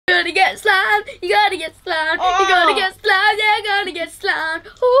gonna get slammed. You gotta get slammed. You gotta get slammed. Yeah, you're gonna get slammed.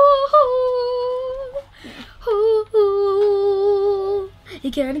 Ooh, ooh, ooh.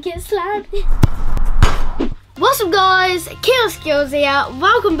 You're gonna get slammed. What's up, guys? Kill Skills here.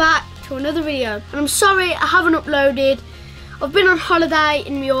 Welcome back to another video. And I'm sorry I haven't uploaded. I've been on holiday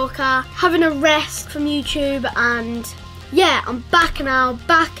in Mallorca, having a rest from YouTube, and yeah, I'm back now,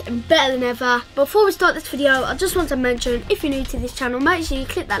 back and better than ever. Before we start this video, I just want to mention, if you're new to this channel, make sure you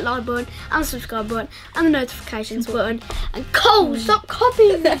click that like button and the subscribe button and the notifications button. And Cole, stop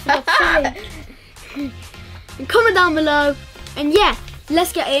copying me, for God's sake. And comment down below. And yeah,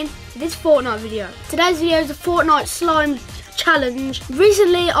 let's get into this Fortnite video. Today's video is a Fortnite slime challenge.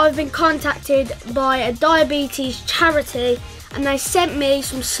 Recently, I've been contacted by a diabetes charity, and they sent me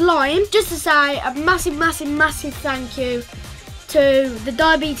some slime. Just to say a massive thank you to the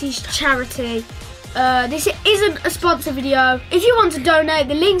diabetes charity. This isn't a sponsor video. If you want to donate,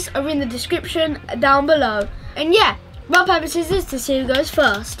 the links are in the description down below. And yeah, rock, paper, scissors to see who goes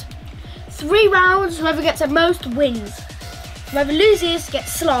first. 3 rounds, whoever gets the most wins. Whoever loses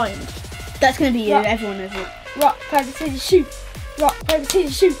gets slimed. That's gonna be you, everyone knows it. Rock, paper, scissors, shoot. Rock, paper,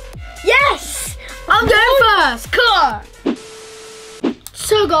 scissors, shoot. Yes! I'm going first, come on!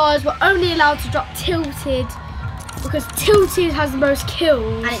 So guys, we're only allowed to drop Tilted because Tilted has the most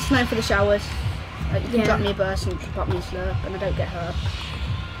kills. And it's known for the showers. Like, you can drop me a burst and drop me a slurp and I don't get hurt.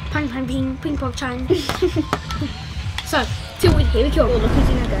 Pang, pang, ping, ping, pong, chang. So, Tilted, here we go. Oh, look who's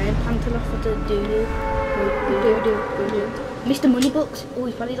in the game. Pantel off with the doo-doo. Mr. Moneybucks. Oh,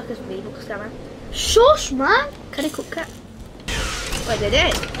 he's probably like a V-Buck scammer. Shush, man. Can he cook cat? Wait, they're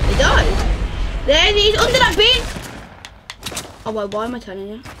dead. They died. There he is, under that bin. Oh, well, why am I telling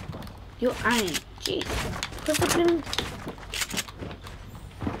you? You're iron. Jeez. What's happening?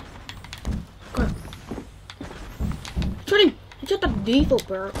 Go. Shot him. He shot that default,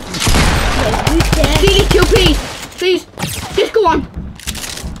 bro. Wait, who's dead? Please, kill, please. Please. Just go on.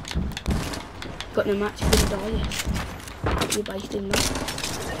 Got no match. You're gonna die yet. You're wasting that.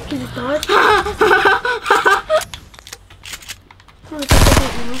 He just died.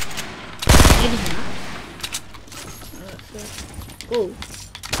 Oh.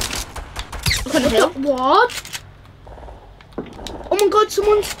 What? Oh my god,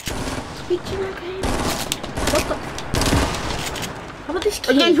 someone's speaking again. What the? How about this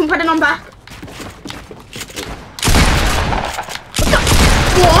kid? Again from Predator on back.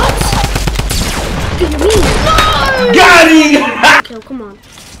 What? Do you mean? No! Got him! Kill, come on.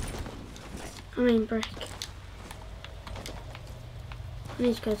 I mean, brick. I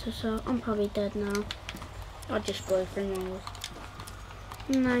need to go to cell. I'm probably dead now. I just broke 3 miles.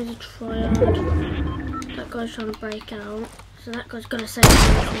 No, he's a tryhard. That guy's trying to break out. So that guy's gonna save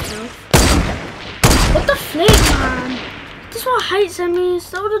himself. What the flip, man? This is why I hate semis.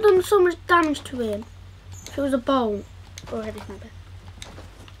 That would have done so much damage to him. If it was a bolt. Or heavy sniper.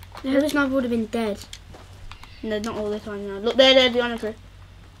 The heavy sniper would have been dead. No, not all the time now. Look, there, the honor tree.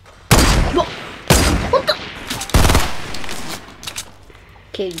 What? What the?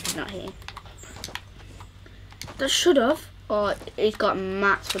 Kid is not here. That should have. Oh, he's got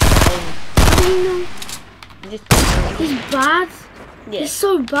mats for the game. How do you know? He's bad. Yeah. He's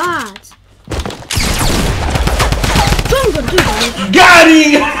so bad. Don't go do that. Got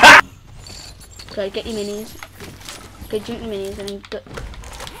him! So get your minis. Go drink your minis and then go.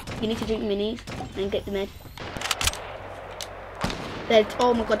 You need to drink your minis and get the med. There.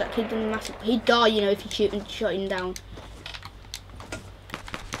 Oh my god, that kid done massive. He'd die, you know, if you shoot and shot him down.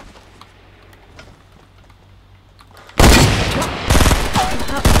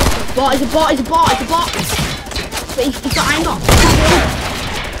 Bot, it's a bot, it's a bot, it's a bot. But he's got iron got.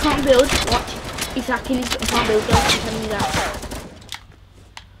 Can't build. Watch. He's hacking, he can't build, guys. I'm telling you that.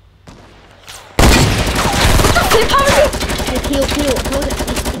 What the flip? Kill.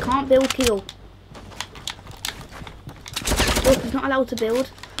 He can't build, kill. Look, he's not allowed to build.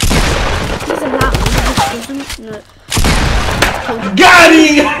 He's allowed. He just doesn't. No. Got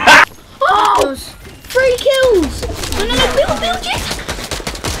him! Oh! 3 kills! No, build it!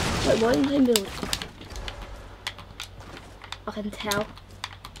 Wait, why didn't you build? I can tell.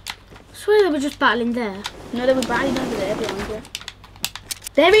 I swear they were just battling there. No, they were battling over there behind you.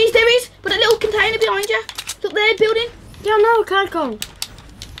 There he is! Put a little container behind you. Look there, building. Yeah, no, can't go.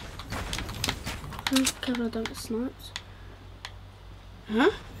 Careful I don't get sniped.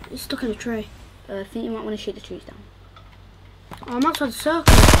 Huh? He's stuck in a tree. I think you might want to shoot the trees down. Oh, I'm outside the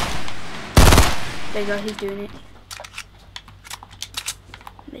circle. There you go, he's doing it.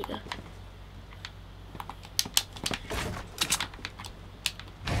 There you go.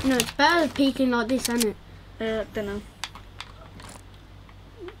 No, it's better peeking like this, isn't it? Don't know.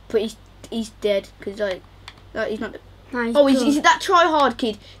 But he's dead because like he's not. Nice. Oh, he's that try hard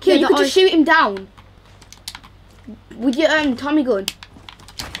kid. Yeah, You could just shoot him down with your Tommy gun.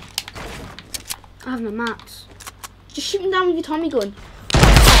 I have no mats. Just shoot him down with your Tommy gun.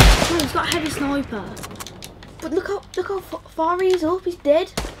 Oh, he's got a heavy sniper. But look how far he is up. He's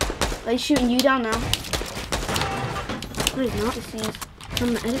dead. Oh, he's shooting you down now. No, he's not.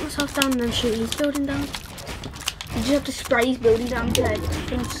 I'm gonna edit myself down and then shoot his building down. You just have to spray his building down instead. You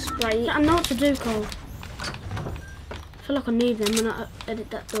have to spray it. Yeah, I know what to do, Cole. I feel like I need them when I edit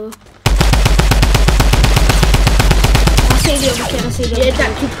that door. I see the other kid. I see the other Yeah, kid.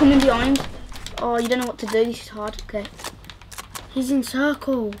 that kid's coming behind. Oh, you don't know what to do. This is hard. Okay. He's in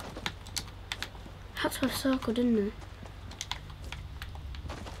circle. Had to have circle, didn't he?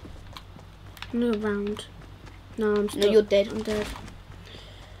 No round. No, I'm still. No, you're dead. I'm dead.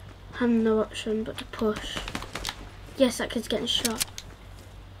 I have no option but to push. Yes, that kid's getting shot.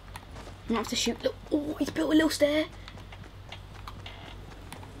 You have to shoot. Look. Oh, he's built a little stair.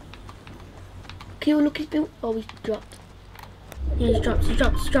 Can you look? He's built. Oh, he's dropped. Yeah, he's dropped. He's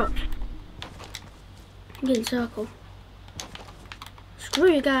dropped. He's dropped. I'm getting circle.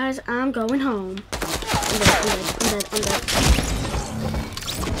 Screw you guys. I'm going home. I'm dead.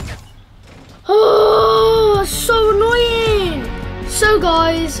 Oh, so annoying. So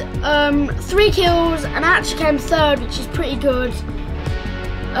guys, 3 kills and I actually came third, which is pretty good.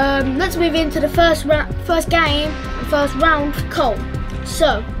 Let's move into the first game and first round for Cole.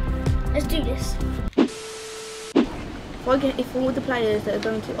 So, let's do this. If all the players that are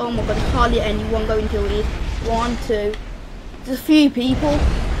going to, oh my god, hardly anyone going to it. 1, 2. There's a few people,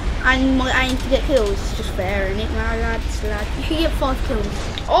 and my aim to get kills is just fair, isn't it, my lads? You can get 5 kills.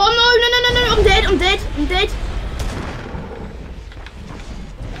 Oh no!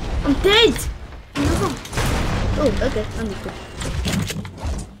 I'm dead! No. Oh, okay, I'm good.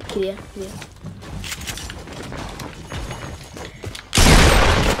 Clear.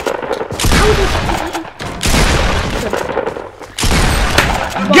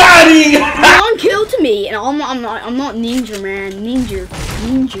 Got him! 1 kill to me, and I'm not ninja, man. Ninja.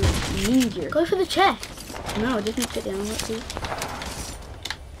 Go for the chest. No, I just need to get down. Let's see.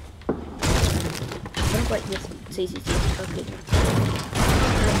 Don't break this. See. Okay.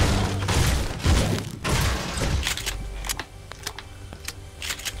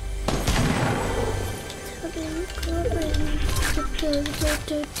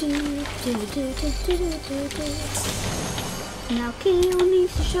 Now Keo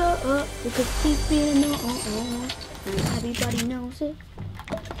needs to shut up because he's being on, and everybody knows it.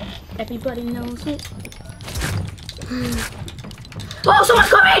 Oh, someone's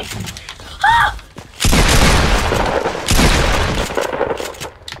coming! Ah!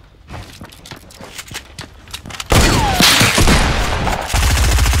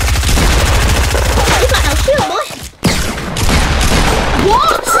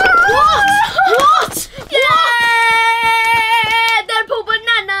 What? Yeah! Deadpool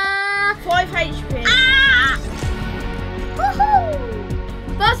banana! 5 HP. Ah! Woohoo!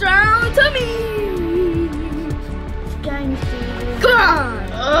 First round to me! Game's doing. Come on!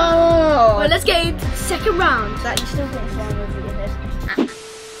 Oh! Well, let's get into the second round. That you still got 5 over your head.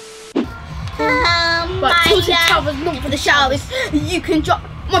 Right, Tilted Towers, not for the showers. You can drop.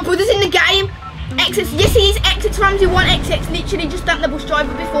 My brother's in the game. Exits, yes he is. Exits Ramsey 1 exits. Literally just that level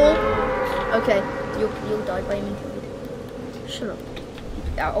striver before. Okay, you'll die by him. Shut up.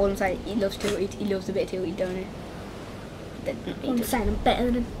 All I'm saying, he loves tilted. He loves a bit of tilted, don't he? I'm saying I'm better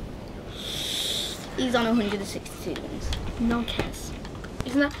than him. He's on 162 wins. No one cares.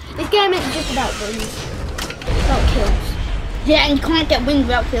 Isn't that? This game isn't just about wins. It's about kills. Yeah, and you can't get wins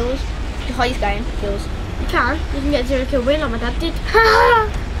without kills. The highest game, kills. You can. You can get 0 kill win like my dad did.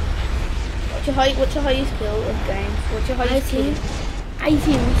 What's your highest kill of game? What's your highest 18. kill?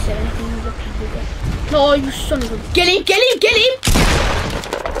 18 or 17 of people. No, you son of a... Get him!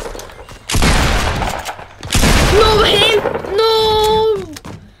 No, him! No!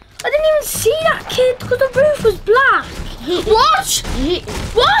 I didn't even see that kid because the roof was black. What? You hit him.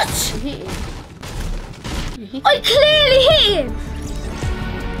 What? You hit him. You hit I clearly hit him.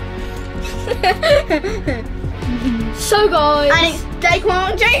 So guys, And it's Daquan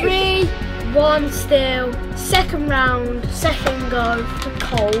James. 3-1 still. Second round, second go for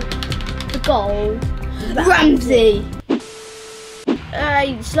Cole. The goal. Ramsey.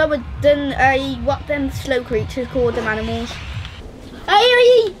 Slower than what them slow creatures called them animals.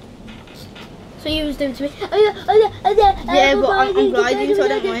 So you was doing to me. Yeah, but I'm gliding, so I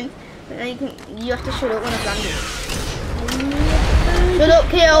don't mind. You have to shut up when I'm landing. Shut up,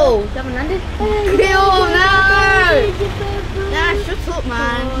 Kill. You haven't landed? Kill, no. Nah, shut up,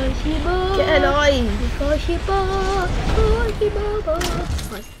 man. Get alive.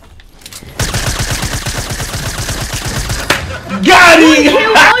 Got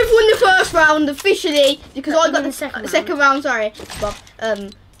him! I've won the first round officially because I got the second round. Sorry, Bob.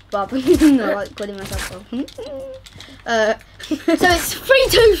 Bob. No, I like calling myself Bob. So it's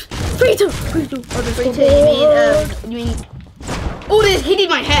 3-2. 3-2. 3-2. Oh, the 3-2. You mean? Oh, there's hitting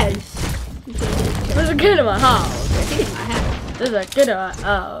my head. There's a kid in my house. Hitting my head. There's a kid in my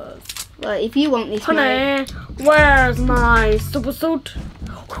house. Well, if you want this, Honey, where's my super suit?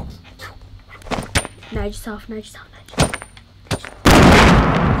 Nudge yourself, nudge yourself, nudge yourself.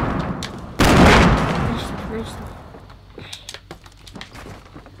 Nudge yourself.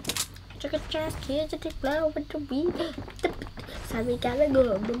 Check a chance, kids, to take blow with the weed. So we gotta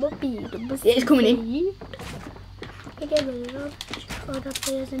go, yeah, it's coming in. I get rid of all the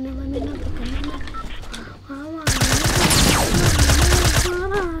players in the running up.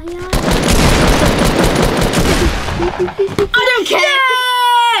 I don't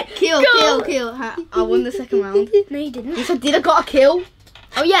care! Kill. I won the second round. No, you didn't. Yes, I did. I got a kill.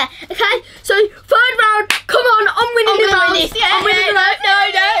 Oh, yeah. Okay, so third round. Come on, I'm winning the round. I'm winning the round. Yeah,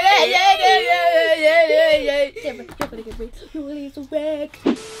 but you're gonna get me. You're really a wreck.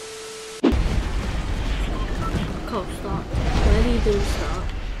 Can't start. Where do you do start?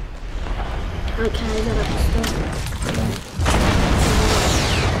 Okay, then I can start.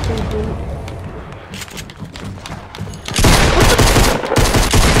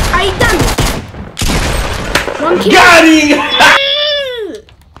 One kill. Got him!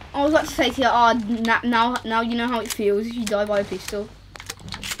 I was about to say to you, now you know how it feels if you die by a pistol.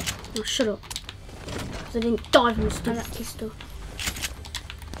 Oh, shut up. Because I didn't die from that pistol.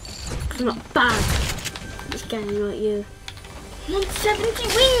 Because I'm not bad at this game like you. 170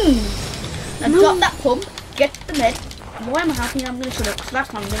 wins! Now drop that pump, get the med. Why am I happy? I'm going to shut up because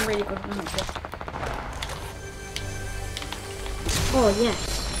last time I was doing really good. Oh, yes.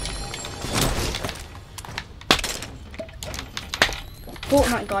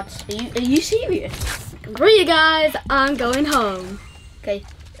 Fortnite gods, are you serious? For you guys, I'm going home. Okay,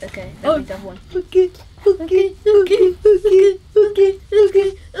 let me have one. Okay.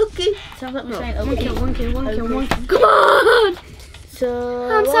 Sounds like we're saying One okay. kill. Okay. Come on! So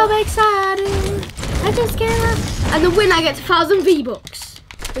I'm so excited. I just came up. And the winner gets 1,000 V-Bucks.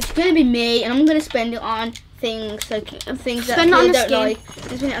 it's gonna be me, and I'm gonna spend it on things that Spend it Kia on a don't skin. like.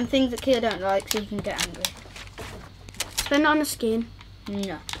 Spend it on things that Kia don't like, so you can get angry. Spend it on a skin. No,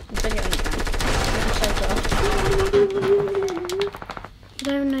 I'm spending it on the can.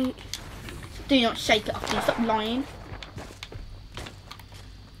 Donate. Do not shake it off. Can you stop lying?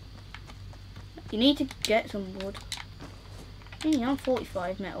 You need to get some wood. Yeah, I'm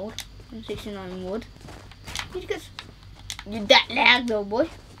 45 metal. I'm 69 wood. You need to get. You're that loud, little boy.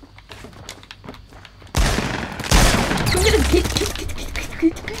 I'm gonna hit.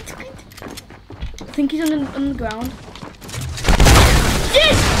 I think he's on the ground.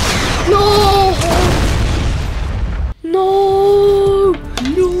 Yes! No! No!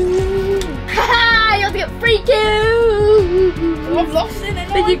 Haha! You have to get 3 kills! I've lost it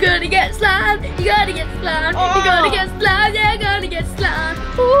anyway. But you're gonna get slammed! You're gonna get slammed! Oh. You're gonna get slammed! You're gonna get slammed!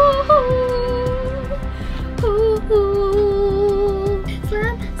 Ooh, ooh, ooh.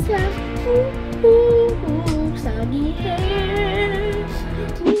 Slam, slam! Ooh, ooh, ooh. Sunny hairs!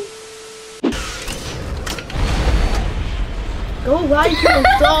 Go away, Kill,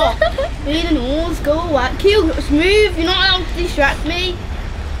 stop. Being an horse, go away. Kill, move, you're not allowed to distract me.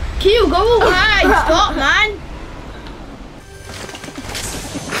 Kill, go away, stop, man.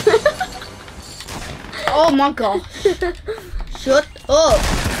 Oh my gosh. Shut up.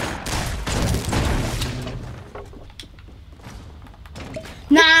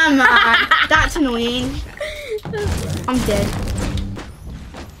 Nah, man, that's annoying. I'm dead.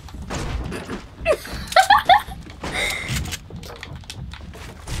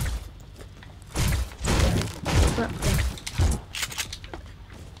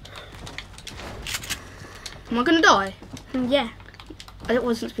 Am I gonna die? Yeah. I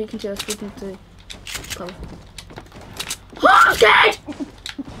wasn't speaking to you, I was speaking to Cole. Oh, I'm dead!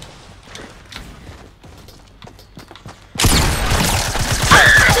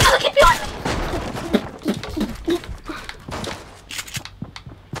 Look at behind me!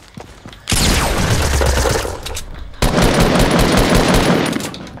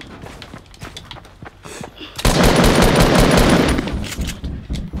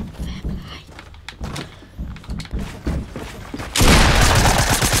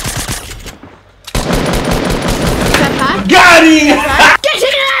 Got him!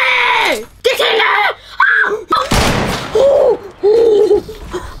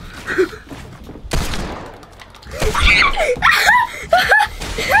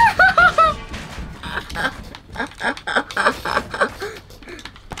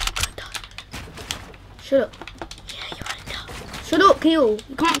 kill.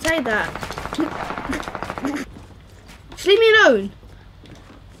 You can't say that. Just leave me alone.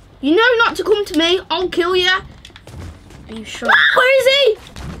 You know not to come to me. I'll kill you. Are you sure? Where is he?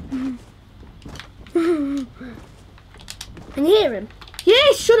 Can you hear him?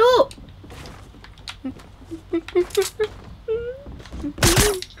 Yeah, shut up.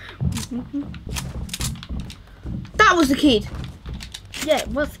 That was the kid. Yeah, it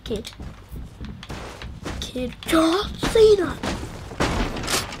was the kid. Kid, can't see that.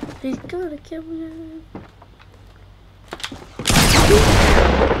 He's gonna kill you.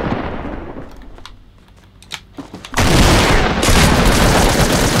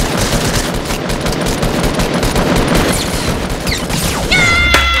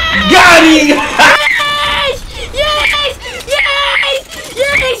 Got him!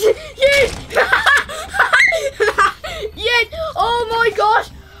 Yes! Oh my gosh!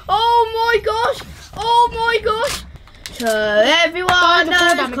 Oh my gosh! Oh my gosh! So everyone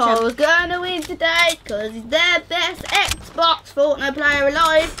knows Cole's gonna win today because he's the best Xbox Fortnite player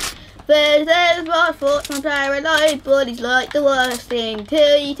alive. There's the best Fortnite player alive, but he's like the worst thing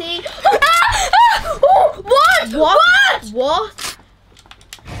to eat. What?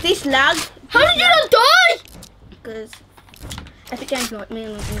 This lag? How did you not die? Because Epic Games like me.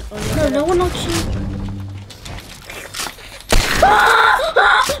 No one likes you.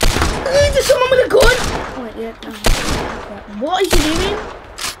 There's someone with a gun! Oh wait, yeah. No. What is he doing?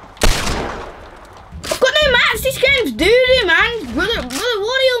 I've got no mats, this game's doo-doo, man! Brother,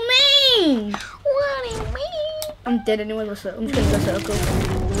 what do you mean? What do you mean? I'm dead anyway, I'm just gonna go circle.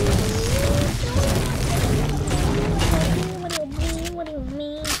 What do you mean? What do you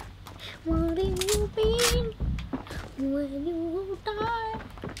mean? What do you mean? When you die?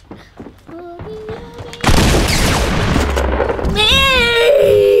 What do you mean?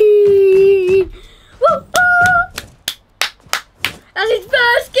 Woo-hoo! That's his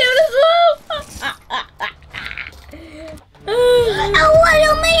first kill as well! Oh, what do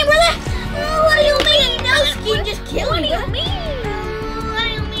you mean, brother? What do you mean? No, You just killed me. What do you mean? What do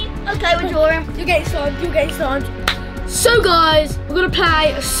you mean? Okay, we're drawing. You're getting slimed. So guys, we're gonna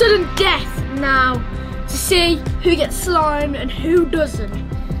play a sudden death now to see who gets slimed and who doesn't.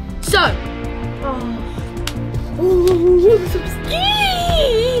 So, I'm so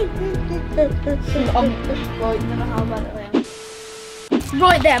scared. Right, you don't know how bad I am.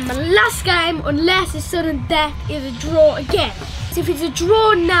 Right then, my last game, unless it's sudden death, is a draw again. So if it's a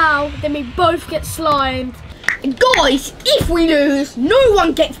draw now, then we both get slimed. Guys, if we lose, no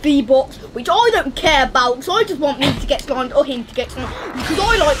one gets V-Bucks, which I don't care about, because I just want me to get slimed or him to get slimed, because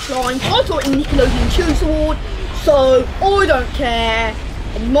I like slime. I thought in Nickelodeon Choose Award, so I don't care.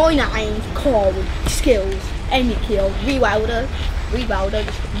 And my name's Carl Skills, any kill, Rewelder,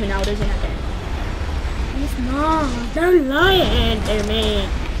 just Ronaldo's in that game. It's not. Don't lie to me.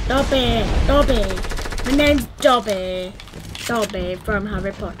 Dobby. My name's Dobby. Dobby from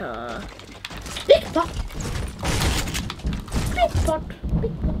Harry Potter. Big pot. Big pot.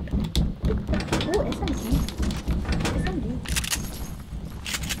 Oh, SMG.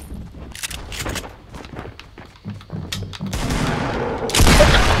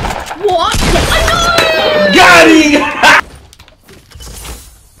 What? I know! Got him!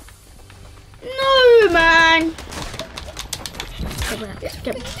 No, man.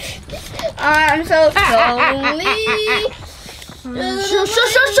 I'm so lonely. Shush.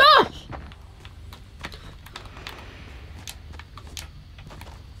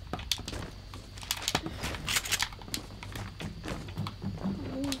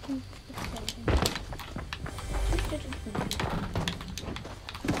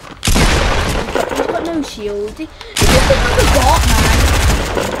 He's got no shield. He's just another bot, man.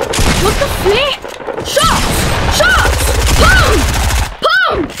 What the flip? Shots!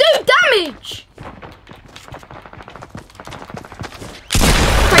 Boom! Do damage!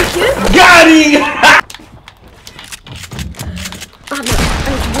 Thank you. Got him! I need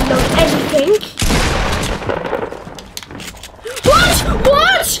to reload everything. What?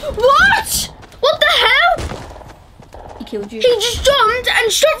 What the hell? He killed you. He just jumped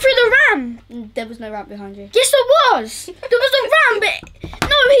and shot through the ram. There was no ramp behind you. Yes, there was. There was a ram, but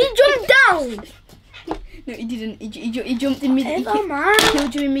no, he jumped down. No, he didn't. He jumped in mid. He man.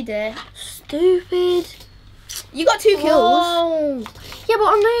 killed you in midair. Stupid. You got 2 kills. Oh. Yeah, but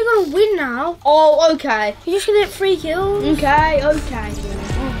I know you're gonna win now. Oh, okay. You're just gonna get 3 kills. Okay.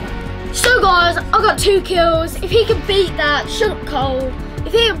 So guys, I got 2 kills. If he can beat that, shut up Cole.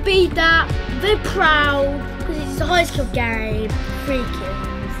 If he can beat that, I'm very proud because it's the highest kill game. 3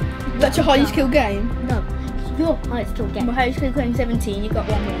 kills. That's your highest kill game. No, it's your highest kill game. My highest kill game 17. You got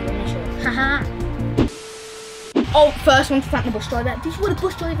 1 more. I'm sure. Haha. Oh, first one to thank the bus driver. Did you want the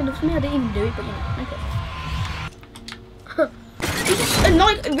bus driver loves me? I didn't even do it, but you know, okay. It's just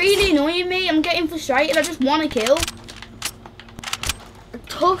really annoying me. I'm getting frustrated. I just want to kill.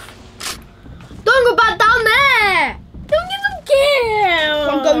 Tough. Don't go back down there. Don't get some kills.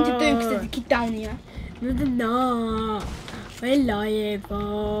 What I'm going to do because there's a kid down here. No. We're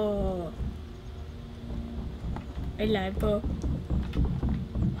liable. We're liable.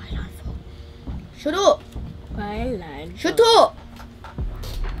 Shut up. We're liable. Shut up.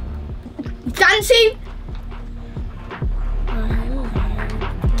 Dancing.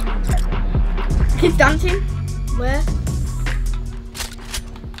 Kids dancing. Where?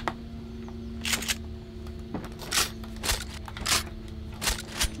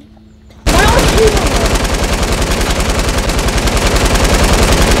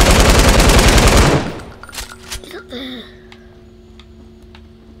 He's up there.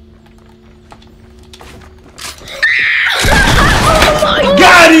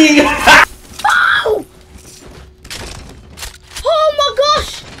 Got him! Oh! Oh my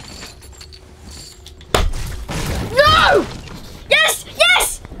gosh! No! Yes!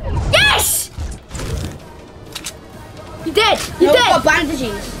 Yes! Yes! You're dead! You're No, dead! I've got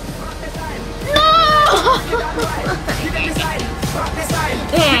bandages. No!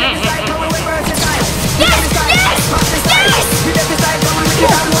 Yes!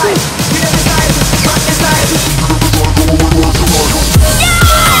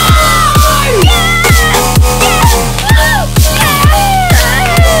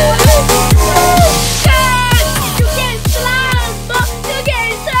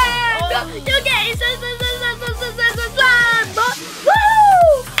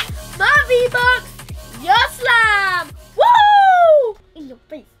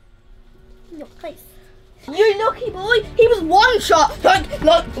 You lucky boy. He was one shot, like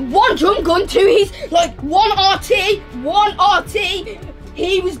one drum gun to his, like one RT.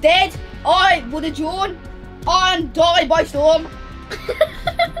 He was dead. I would have drawn and died by storm.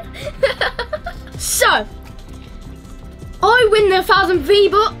 So, I win the 1,000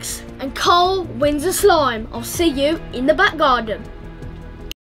 V-Bucks and Cole wins the slime. I'll see you in the back garden.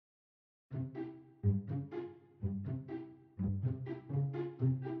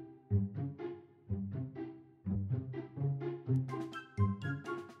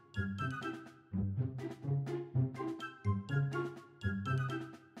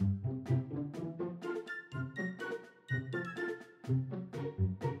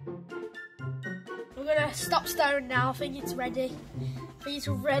 We're gonna stop staring now. I think it's ready.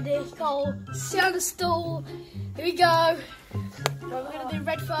 Cole, sit on the stool. Here we go. Right, we're gonna do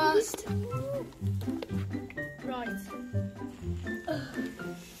red first. Right.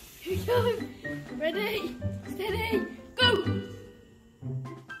 Here we go. Ready, steady, go!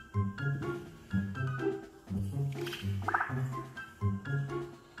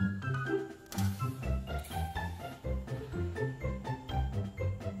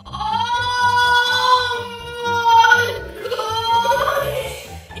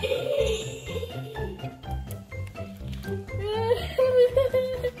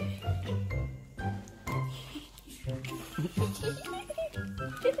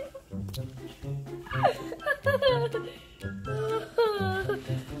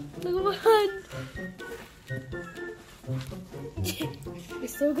 Look at my hand.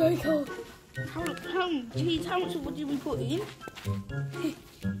 It's still going cold. How much would you be putting?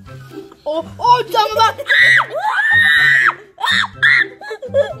 oh, damn that!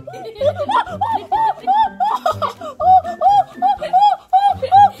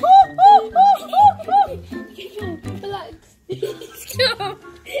 Relax.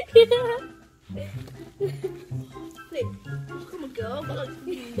 Come on, girl. I've got like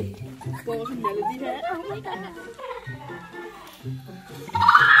balls and melody hair. Oh my god.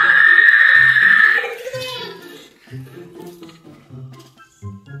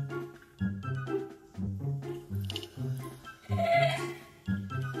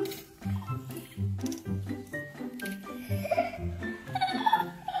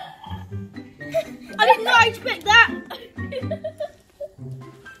 I did not expect that.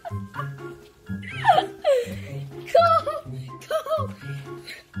 Go!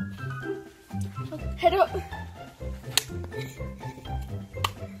 Head up.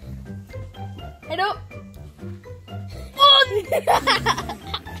 Head up.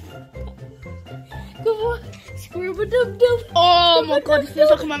 Come on. Scrub-a-dub-dub. Oh my god, it feels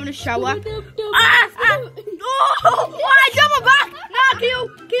like I'm having a shower. Scrub-a-dub-dub. Oh, why is on my back? No,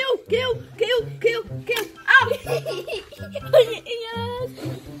 kill. Ow.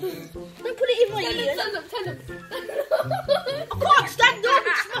 Don't put it in my ears. Stand up. I can't stand up,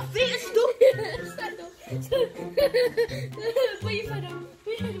 it's my feet are stuck. Stand up.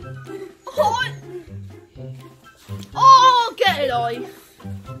 Oh, get it, I.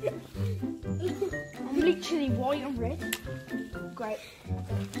 I'm literally white and red. Great.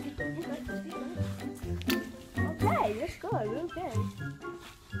 Okay, let's go. Okay.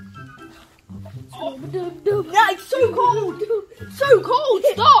 Oh, no, it's so cold. So cold.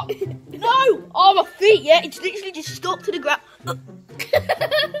 Stop. No. Oh, my feet. Yeah, it's literally just stuck to the ground.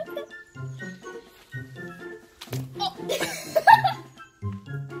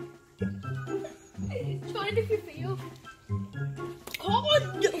 Trying to feel.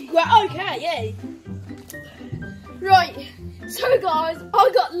 Oh, okay, yeah. Right, so guys,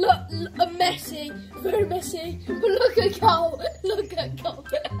 I got a messy, very messy, but look at Cole, look at Cole.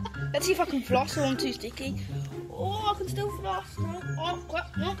 Let's see if I can floss or I'm too sticky. Oh, I can still floss. No. Oh,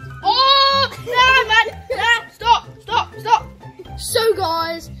 crap, no. Oh, no, man. Nah, stop. So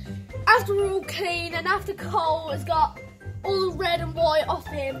guys, after we're all clean and after Cole has got all the red and white off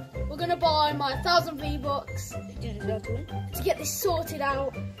him, we're going to buy my 1,000 V-Bucks to get this sorted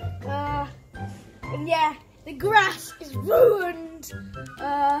out. And yeah, the grass is ruined.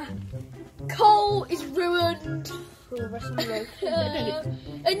 Cole is ruined. For the rest of the road.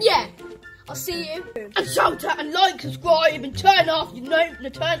 And yeah, I'll see you. And shout out and like, subscribe, and turn on your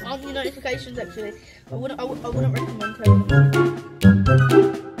notifications. Actually, I wouldn't recommend turning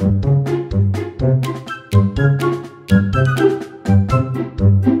them on.